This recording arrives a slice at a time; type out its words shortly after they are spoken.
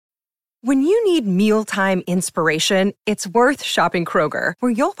When you need mealtime inspiration, it's worth shopping Kroger,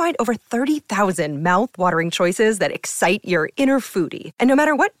 where you'll find over 30,000 mouth-watering choices that excite your inner foodie. And no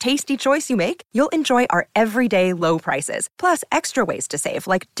matter what tasty choice you make, you'll enjoy our everyday low prices, plus extra ways to save,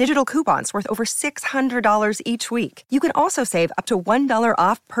 like digital coupons worth over $600 each week. You can also save up to $1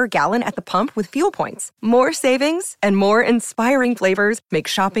 off per gallon at the pump with fuel points. More savings and more inspiring flavors make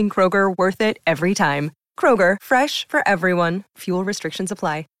shopping Kroger worth it every time. Kroger, fresh for everyone. Fuel restrictions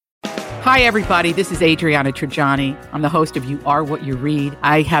apply. Hi, everybody. This is Adriana Trajani. I'm the host of You Are What You Read.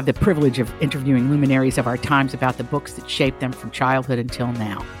 I have the privilege of interviewing luminaries of our times about the books that shaped them from childhood until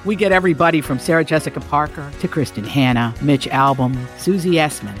now. We get everybody from Sarah Jessica Parker to Kristen Hanna, Mitch Albom, Susie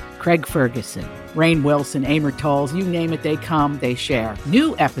Essman, Craig Ferguson, Rainn Wilson, Amor Tolls, you name it, they come, they share.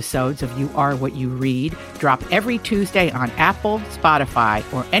 New episodes of You Are What You Read drop every Tuesday on Apple, Spotify,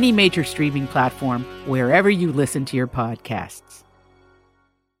 or any major streaming platform wherever you listen to your podcasts.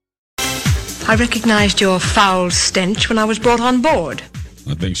 I recognized your foul stench when I was brought on board.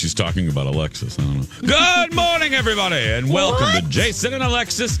 I think she's talking about Alexis. I don't know. Good morning, everybody, and welcome to Jason and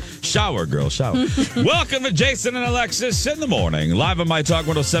Alexis. Shower, girl, shower. Welcome to Jason and Alexis in the morning, live on My Talk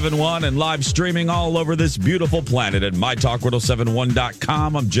 1071 and live streaming all over this beautiful planet at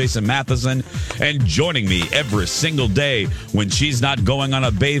MyTalk1071.com. I'm Jason Matheson, and joining me every single day when she's not going on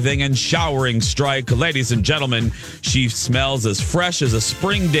a bathing and showering strike, ladies and gentlemen, she smells as fresh as a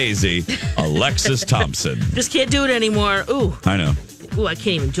spring daisy, Alexis Thompson. Just can't do it anymore. Ooh. I know. Ooh, I can't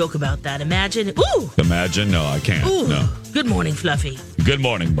even joke about that. Imagine. Ooh. Imagine? No, I can't. Ooh. No. Good morning, Fluffy. Good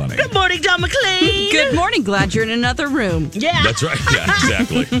morning, Bunny. Good morning, Don McLean. Good morning. Glad you're in another room. Yeah. That's right. Yeah,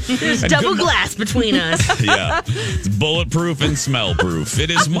 exactly. There's double glass between us. Yeah. It's bulletproof and smell proof. It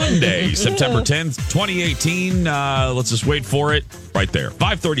is Monday, September 10th, 2018. Let's just wait for it. Right there.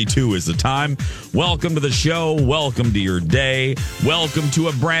 5:32 is the time. Welcome to the show. Welcome to your day. Welcome to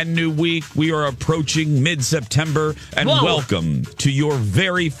a brand new week. We are approaching mid-September. And welcome to your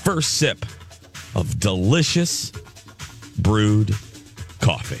very first sip of delicious brewed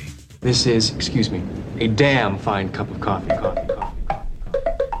coffee. This is, excuse me, a damn fine cup of coffee. How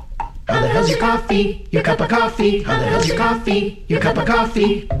the hell's your coffee? Your cup of coffee? How the hell's your coffee? Your cup of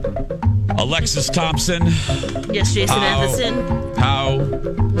coffee? Alexis Thompson. Yes, Jason Matheson. How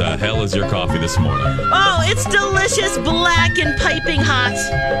the hell is your coffee this morning? Oh, it's delicious, black and piping hot.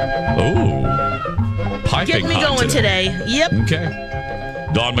 Oh, piping Get me hot going today. Yep. Okay.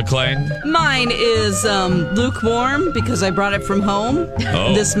 Dawn McLean. Mine is lukewarm because I brought it from home.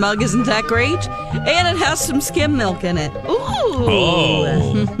 Oh. This mug isn't that great. And it has some skim milk in it. Ooh.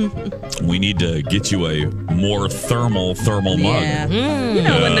 Oh. We need to get you a more thermal mug. Yeah. You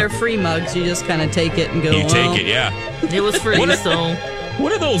know, when they're free mugs, you just kind of take it and go, You take it, yeah. It was free, so...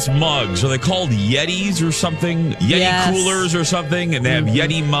 What are those mugs? Are they called Yetis or something? Yeti coolers or something? And they have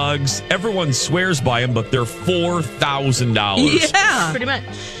Yeti mugs. Everyone swears by them, but they're $4,000. Yeah. Pretty much.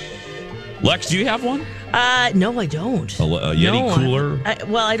 Lex, do you have one? No, I don't. A Yeti cooler?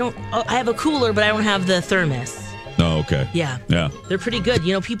 I don't. I have a cooler, but I don't have the thermos. Oh, okay. Yeah. Yeah. They're pretty good.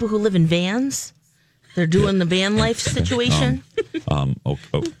 You know, people who live in vans, they're doing the van life situation.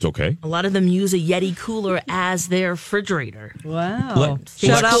 Okay. A lot of them use a Yeti cooler as their refrigerator. Wow.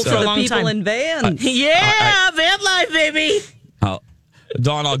 Shout out to the long people time. in vans. Van life, baby.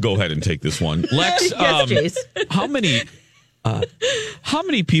 Dawn, I'll go ahead and take this one. Lex, Yes, Jace. how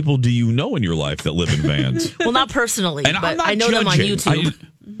many people do you know in your life that live in vans? Well, not personally, And I'm but not I know them on judging. YouTube.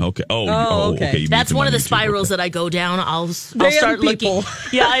 Okay. Okay. That's one of the YouTube. spirals that I go down. I'll Van start people. looking.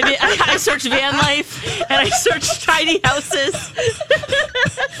 Yeah, I search van life and I search tiny houses.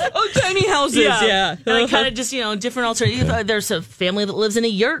 Oh, tiny houses, yeah. And I kind of just, different alternatives. Okay. There's a family that lives in a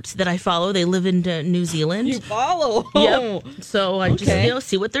yurt that I follow. They live in New Zealand. You follow. Yep. So I Okay. just,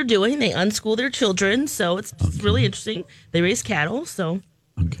 see what they're doing. They unschool their children. So it's really interesting. They raise cattle. So.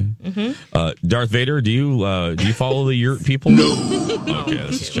 Okay. Darth Vader, do you follow the yurt people? No. Okay,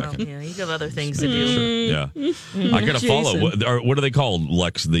 this is checking. Yeah, you have other things to do. Yeah. I gotta follow. What are they called,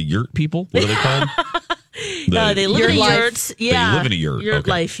 Lex? The yurt people? What are they called? They live in life. yurts. Yeah. They live in a yurt. Yurt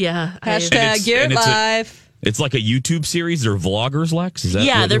Okay. life, yeah. Hashtag yurt life. It's like a YouTube series. They're vloggers, Lex? Is that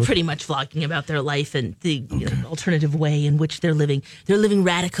Yeah, what they're pretty much vlogging about their life and the alternative way in which they're living. They're living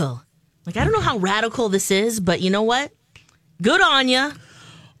radical. Like, I don't know how radical this is, but you know what? Good on ya.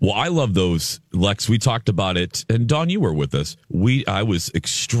 Well, I love those, Lex. We talked about it, and Dawn, you were with us. I was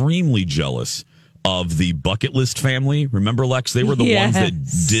extremely jealous of the Bucket List family. Remember, Lex? They were the ones that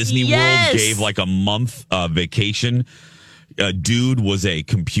Disney World gave like a month vacation. A dude was a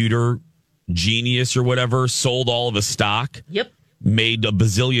computer genius or whatever, sold all of his stock. Yep. Made $1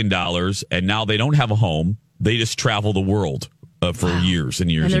 bazillion, and now they don't have a home. They just travel the world. for years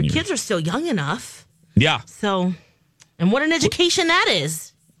and years And their years. kids are still young enough. Yeah. So, and what an education that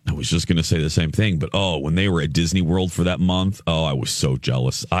is. I was just going to say the same thing, but when they were at Disney World for that month, I was so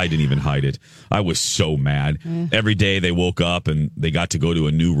jealous. I didn't even hide it. I was so mad. Every day they woke up and they got to go to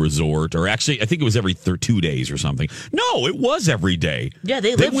a new resort, or actually, I think it was every 2 days or something. No, it was every day. Yeah,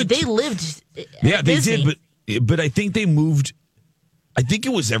 they lived. Yeah, they Disney. did, but I think they moved. I think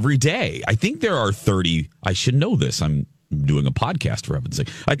it was every day. I think there are 30. I should know this. I'm doing a podcast, for heaven's sake.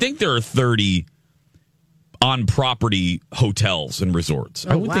 I think there are 30 on-property hotels and resorts.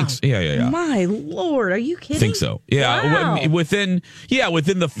 I would think so. Yeah. My Lord, are you kidding? I think so. Yeah, Wow. within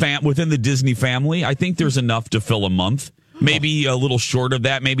the Disney family, I think there's enough to fill a month. Maybe a little short of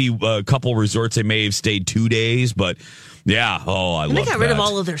that. Maybe a couple resorts they may have stayed 2 days, but yeah. I love And they got rid of that.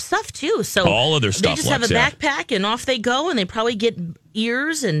 all of their stuff too. So All of their stuff, They just have a Lex, yeah. backpack and off they go, and they probably get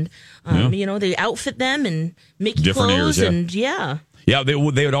ears and they outfit them and Mickey Different clothes ears, yeah. and yeah. Yeah, they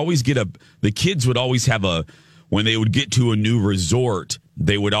would always get the kids would always have when they would get to a new resort,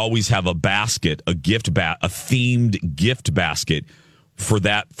 they would always have a basket, a themed gift basket from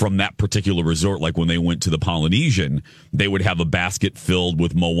that particular resort. Like when they went to the Polynesian, they would have a basket filled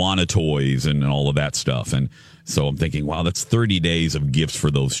with Moana toys and all of that stuff. And so I'm thinking, wow, that's 30 days of gifts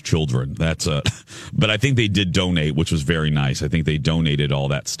for those children. But I think they did donate, which was very nice. I think they donated all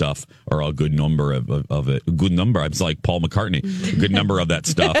that stuff, or a good number of it. A good number. I was like Paul McCartney. A good number of that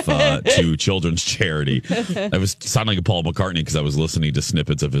stuff to children's charity. I was sounding like Paul McCartney because I was listening to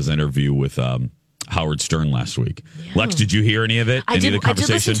snippets of his interview with Howard Stern last week. Yeah. Lex, did you hear any of it? I Any of the did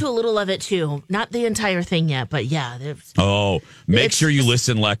conversation? listen to a little of it too. Not the entire thing yet, but yeah. Make sure you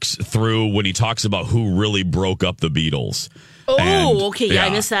listen, Lex, through when he talks about who really broke up the Beatles. Okay. Yeah, I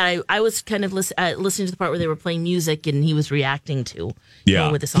missed that. I was kind of listening to the part where they were playing music and he was reacting to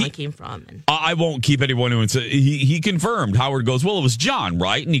where the song came from. And I won't keep anyone who said he confirmed. Howard goes, well, it was John,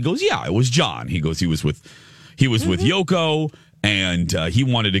 right? And he goes, yeah, it was John. He goes, he was with Yoko. And he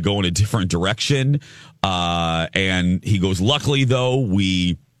wanted to go in a different direction. And he goes, luckily, though,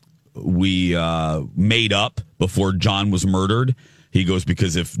 we made up before John was murdered. He goes,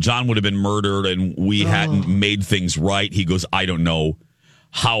 because if John would have been murdered and we hadn't made things right, he goes, I don't know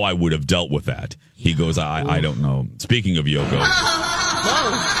how I would have dealt with that. He goes, I don't know. Speaking of Yoko.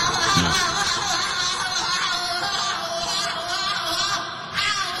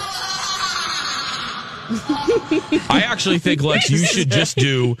 I actually think, Lex, you should just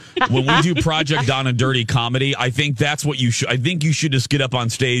do, when we do Project Down and Dirty comedy, I think that's what you should. I think you should just get up on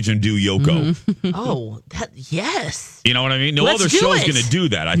stage and do Yoko. yes. You know what I mean? No Let's other do show's it. going to do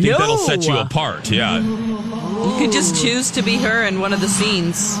that. I think that'll set you apart. Yeah. You could just choose to be her in one of the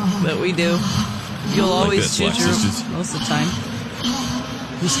scenes that we do. You'll always this, choose Lex. your most of the time.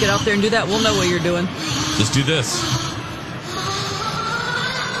 Just get out there and do that. We'll know what you're doing. Just do this.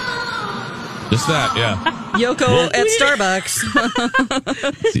 Just that, yeah. Yoko at Starbucks.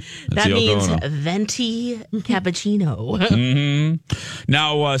 That means Yoko Ono. venti cappuccino.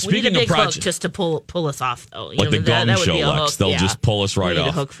 Now, We speaking need a of big hook Project, just to pull us off, though. like the Gong Show, Lex, they'll just pull us right we need off.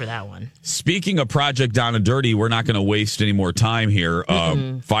 a hook for that one. Speaking of Project Down and Dirty, we're not going to waste any more time here.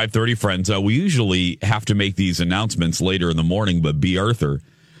 5:30, friends. We usually have to make these announcements later in the morning, but B. Arthur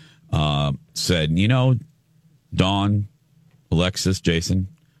said, Dawn, Alexis, Jason,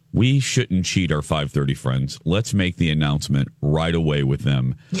 we shouldn't cheat our 5:30 friends. Let's make the announcement right away with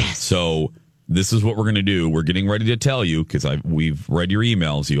them. Yes. So this is what we're going to do. We're getting ready to tell you, because we've read your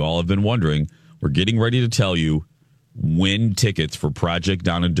emails. You all have been wondering. We're getting ready to tell you when tickets for Project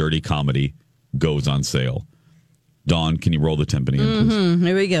Down and Dirty comedy goes on sale. Dawn, can you roll the timpani in, please?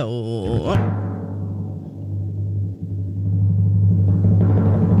 Here we go.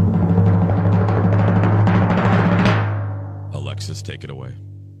 Alexis, take it away.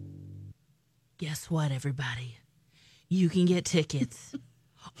 Guess what, everybody? You can get tickets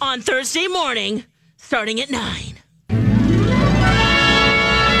on Thursday morning, starting at 9.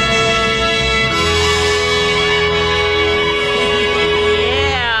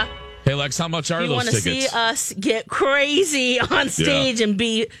 Yeah. Hey, Lex, how much are You those want to tickets? see us get crazy on stage and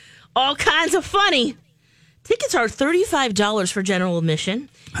be all kinds of funny. Tickets are $35 for general admission.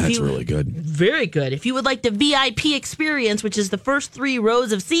 That's really good. Very good. If you would like the VIP experience, which is the first 3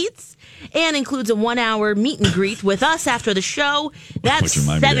 rows of seats and includes a 1-hour meet and greet with us after the show, that's Which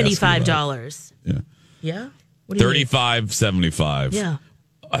reminded me to ask you $75. Yeah. Yeah? What do you mean? $35.75. Yeah.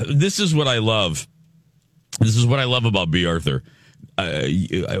 This is what I love. This is what I love about B. Arthur.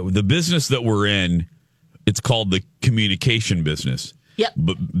 The business that we're in, it's called the communication business. Yep.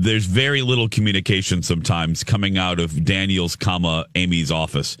 But there's very little communication sometimes coming out of Daniel's, Amy's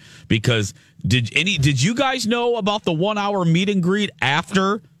office. Because did you guys know about the 1 hour meet and greet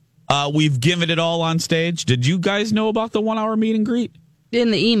after we've given it all on stage? Did you guys know about the 1 hour meet and greet?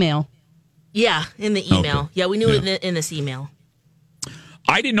 In the email. Yeah, in the email. Okay. Yeah, we knew it in this email.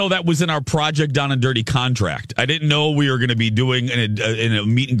 I didn't know that was in our Project Down and Dirty contract. I didn't know we were going to be doing a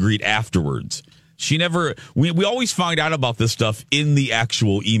meet and greet afterwards. She never. We always find out about this stuff in the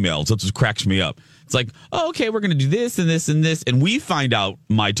actual emails. That just cracks me up. It's like, oh, okay, we're going to do this and this and this, and we find out,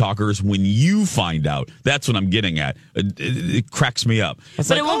 my talkers, when you find out. That's what I'm getting at. It cracks me up. It's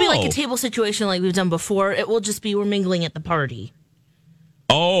But like, it won't be like a table situation like we've done before. It will just be we're mingling at the party.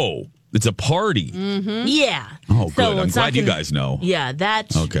 Oh, it's a party. Mm-hmm. Yeah. Oh, good. So I'm it's glad not you gonna- guys know. Yeah,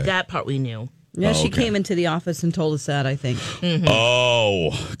 that part we knew. Yeah, she okay. came into the office and told us that, I think. Mm-hmm.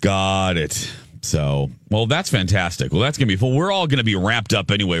 Oh, got it. So, well, that's fantastic. Well, that's going to be fun. We're all going to be wrapped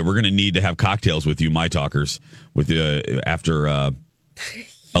up anyway. We're going to need to have cocktails with you, my talkers, after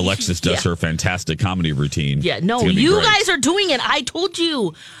Alexis does her fantastic comedy routine. Yeah, no, It's gonna be you great. guys are doing it. I told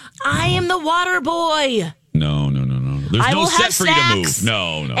you. I am the water boy. No. There's I no will set have for you to snacks.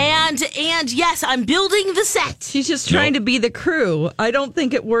 move. No. And yes, I'm building the set. She's just trying to be the crew. I don't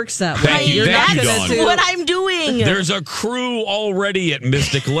think it works that way. Thank you, That's Dawn. what I'm doing. There's a crew already at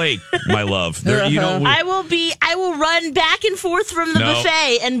Mystic Lake, my love. I will run back and forth from the No.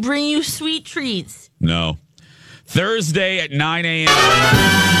 buffet and bring you sweet treats. No. Thursday at 9 a.m.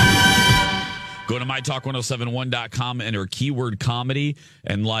 Go to mytalk1071.com, enter keyword comedy,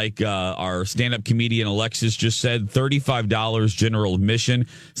 and like our stand-up comedian Alexis just said, $35 general admission,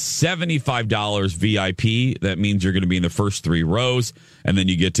 $75 VIP. That means you're going to be in the first 3 rows, and then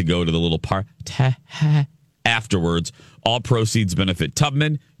you get to go to the little part afterwards. All proceeds benefit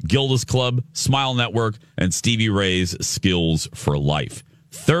Tubman, Gilda's Club, Smile Network, and Stevie Ray's Skills for Life.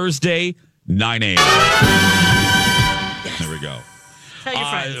 Thursday, 9 a.m. Yes. There we go. Tell your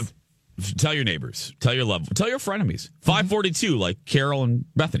friends. Tell your neighbors. Tell your love. Tell your frenemies. 542, like Carol and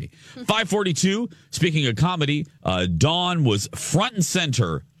Bethany. 542, speaking of comedy, Dawn was front and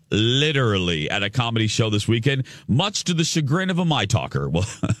center, literally, at a comedy show this weekend, much to the chagrin of a My Talker. Well,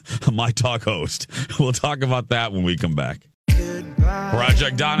 a My Talk host. We'll talk about that when we come back.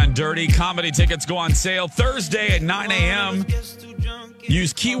 Project Down and Dirty comedy tickets go on sale Thursday at 9 a.m.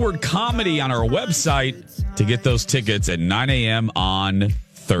 Use keyword comedy on our website to get those tickets at 9 a.m. on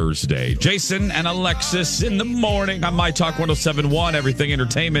Thursday. Jason and Alexis in the morning on My Talk 107.1, everything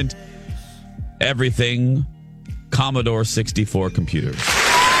entertainment, everything Commodore 64 computers.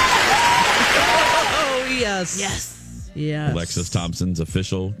 Oh, yes. Yes. Yes. Alexis Thompson's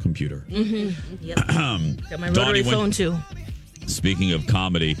official computer. Mm-hmm. Yep. Got my Dawn, rotary you went- phone, too. Speaking of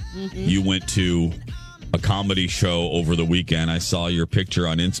comedy, you went to a comedy show over the weekend. I saw your picture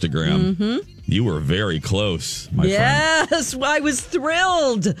on Instagram. You were very close, my friend. Yes, I was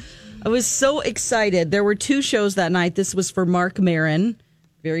thrilled. I was so excited. There were 2 shows that night. This was for Mark Maron,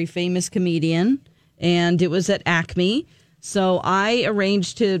 very famous comedian, and it was at Acme. So I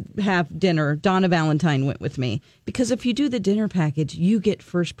arranged to have dinner. Donna Valentine went with me because if you do the dinner package, you get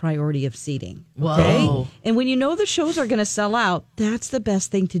first priority of seating. Okay? Whoa. And when you know the shows are going to sell out, that's the best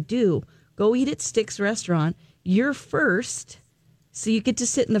thing to do. Go eat at Sticks Restaurant. You're first. So you get to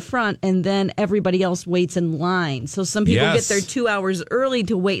sit in the front, and then everybody else waits in line. So some people Yes. get there 2 hours early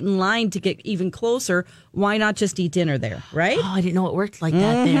to wait in line to get even closer. Why not just eat dinner there, right? Oh, I didn't know it worked like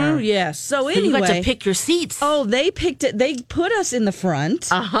that there. Yes. So So anyway, you got to pick your seats. oh, they picked it. They put us in the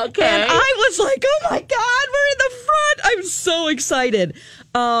front. Okay. And I was like, oh my God, we're in the front. I'm so excited.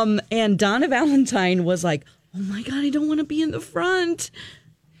 And Donna Valentine was like, oh my God, I don't want to be in the front.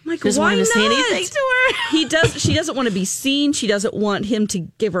 I'm like, Doesn't why want to not? say anything to her. She doesn't want to be seen. She doesn't want him to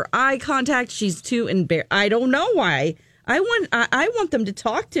give her eye contact. She's too embarrassed. I don't know why. I want them to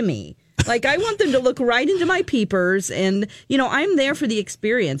talk to me. Like, I want them to look right into my peepers. And, I'm there for the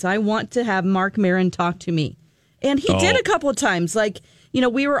experience. I want to have Mark Maron talk to me. And he did a couple of times. Like,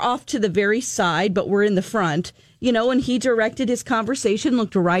 we were off to the very side, but we're in the front. And he directed his conversation,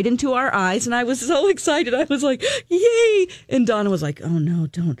 looked right into our eyes, and I was so excited. I was like, yay! And Donna was like, oh no,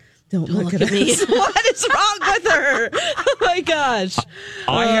 don't look at me. us. What is wrong with her? Oh my gosh.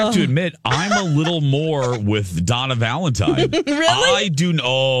 I have to admit, I'm a little more with Donna Valentine. Really? I do.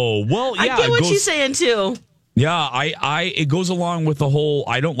 Oh, well, yeah. I get it what goes- she's saying, too. Yeah, it goes along with the whole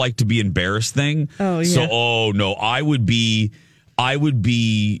I don't like to be embarrassed thing. Oh, yeah. So, no, I would be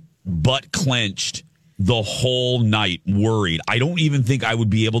butt clenched the whole night, worried. I don't even think I would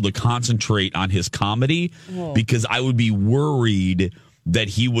be able to concentrate on his comedy because I would be worried that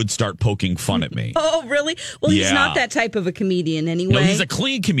he would start poking fun at me. Oh, really? Well, he's Yeah. not that type of a comedian anyway. No, he's a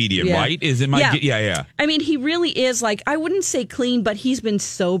clean comedian, Yeah. right? Yeah. I mean, he really is like, I wouldn't say clean, but he's been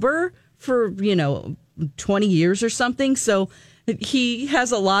sober for, 20 years or something. So he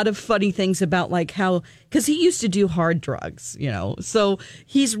has a lot of funny things about like how, because he used to do hard drugs, so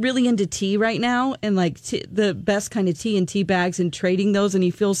he's really into tea right now and like the best kind of tea and tea bags and trading those. And he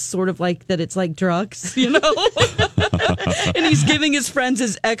feels sort of like that it's like drugs, and he's giving his friends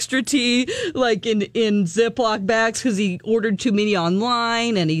his extra tea like in Ziploc bags because he ordered too many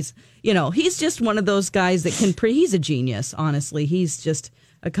online. And he's just one of those guys that he's a genius. Honestly, he's just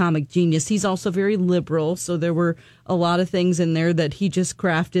a comic genius. He's also very liberal, so there were a lot of things in there that he just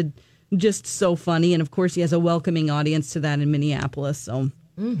crafted just so funny. And of course, he has a welcoming audience to that in Minneapolis. So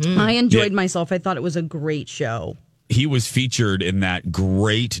I enjoyed myself. I thought it was a great show. He was featured in that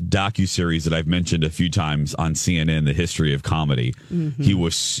great docuseries that I've mentioned a few times on CNN, The History of Comedy. Mm-hmm.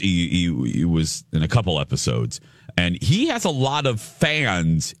 He was in a couple episodes. And he has a lot of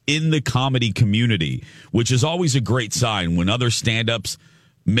fans in the comedy community, which is always a great sign when other stand-ups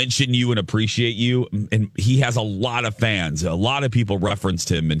mention you and appreciate you. And he has a lot of fans. A lot of people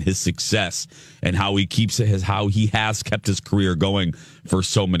referenced him and his success and how he has kept his career going for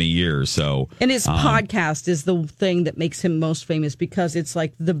so many years. So, and his podcast is the thing that makes him most famous because it's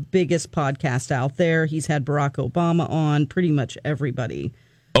like the biggest podcast out there. He's had Barack Obama on, pretty much everybody.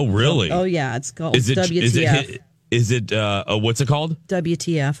 Oh, really? Oh, yeah. It's called WTF. Is it what's it called?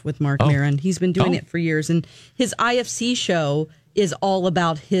 WTF with Mark Maron. He's been doing it for years. And his IFC show is all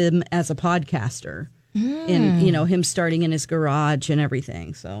about him as a podcaster and, him starting in his garage and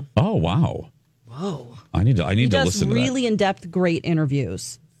everything. So. Oh, wow. Whoa. I need to listen to that. He does really in-depth, great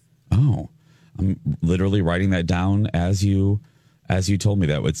interviews. Oh, I'm literally writing that down as you told me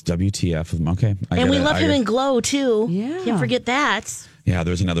that. It's WTF. Okay. And we love him in Glow, too. Yeah. Can't forget that. Yeah,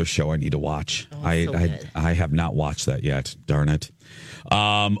 there's another show I need to watch. I have not watched that yet. Darn it.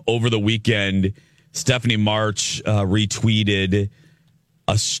 Over the weekend, Stephanie March retweeted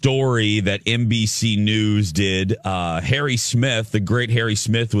a story that NBC News did. Harry Smith, the great Harry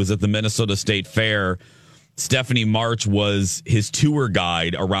Smith, was at the Minnesota State Fair. Stephanie March was his tour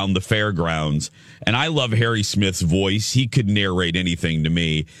guide around the fairgrounds. And I love Harry Smith's voice. He could narrate anything to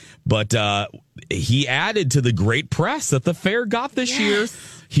me. But he added to the great press that the fair got this year.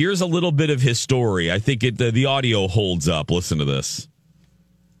 Here's a little bit of his story. I think the audio holds up. Listen to this.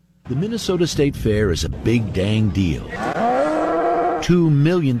 The Minnesota State Fair is a big dang deal. 2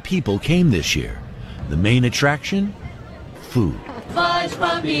 million people came this year. The main attraction? Food. Fudge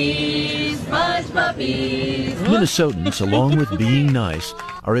puppies, fudge puppies. Minnesotans, along with being nice,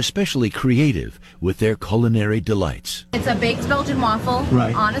 are especially creative with their culinary delights. It's a baked Belgian waffle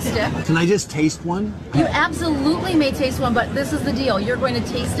on a stick. Can I just taste one? You absolutely may taste one, but this is the deal. You're going to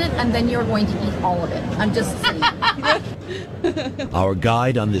taste it, and then you're going to eat all of it. I'm just saying. Our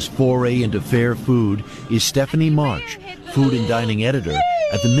guide on this foray into fair food is Stephanie March, food and dining editor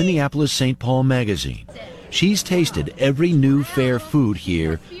at the Minneapolis St. Paul Magazine. She's tasted every new fair food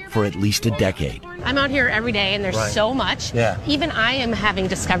here for at least a decade. I'm out here every day, and there's so much. Yeah. Even I am having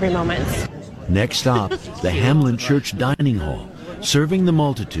discovery moments. Next stop, the Hamlin Church Dining Hall, serving the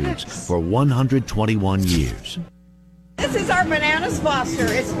multitudes for 121 years. This is our Bananas Foster.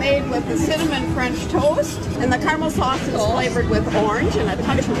 It's made with the cinnamon French toast, and the caramel sauce is flavored with orange and a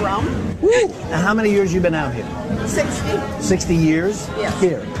touch of rum. Woo! Now, how many years you been out here? 60. 60 years? Yes.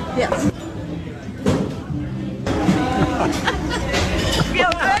 Here? Yes. Feel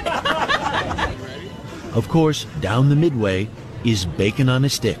good? Of course, down the midway is bacon on a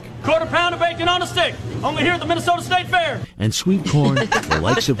stick. Quarter pound of bacon on a stick, only here at the Minnesota State Fair. And sweet corn, the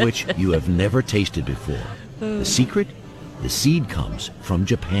likes of which you have never tasted before. The secret? The seed comes from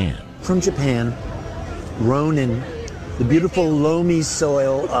Japan. From Japan, grown in the beautiful loamy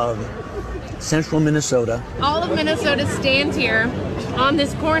soil of central Minnesota. All of Minnesota stands here on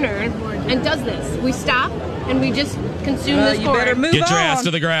this corner and does this. We stop and we just consume this corn. Better move Get your on. ass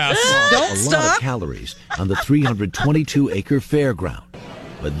to the grass. Don't A stop. lot of calories on the 322-acre fairground.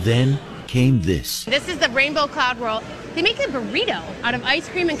 But then came this. This is the Rainbow Cloud Roll. They make a burrito out of ice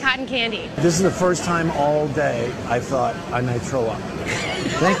cream and cotton candy. This is the first time all day I thought I might throw up.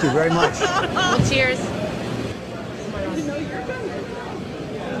 Thank you very much. Well, cheers.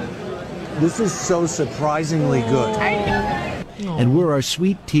 This is so surprisingly good. And were our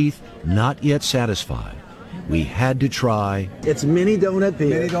sweet teeth not yet satisfied, we had to try It's mini donut beer.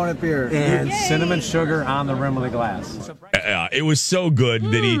 Mini donut beer and cinnamon sugar on the rim of the glass. It was so good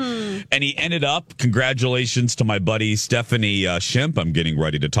that And he ended up, congratulations to my buddy Stephanie Shemp. I'm getting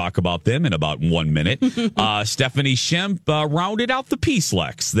ready to talk about them in about 1 minute. Stephanie Shemp rounded out the Peace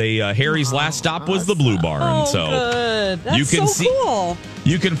Lex. Harry's last stop was the Blue Barn. Good. That's you can cool.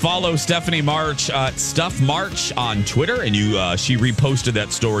 You can follow Stephanie March, Stuff March on Twitter, and she reposted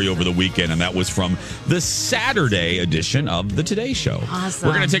that story over the weekend, and that was from the Saturday edition of the Today Show. Awesome.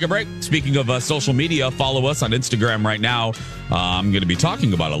 We're going to take a break. Speaking of social media, follow us on Instagram right now. I'm going to be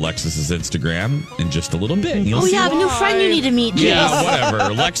talking about Alexis's Instagram in just a little bit. You have a new friend you need to meet, Jace. Yeah,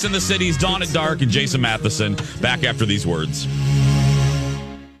 whatever. Lex in the Cities, Dawn at Dark, and Jason Matheson. Back after these words.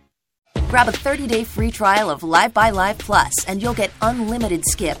 Grab a 30-day free trial of Live by Live Plus, and you'll get unlimited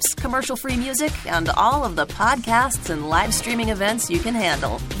skips, commercial-free music, and all of the podcasts and live streaming events you can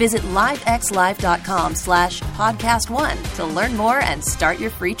handle. Visit livexlive.com/podcast1 to learn more and start your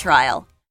free trial.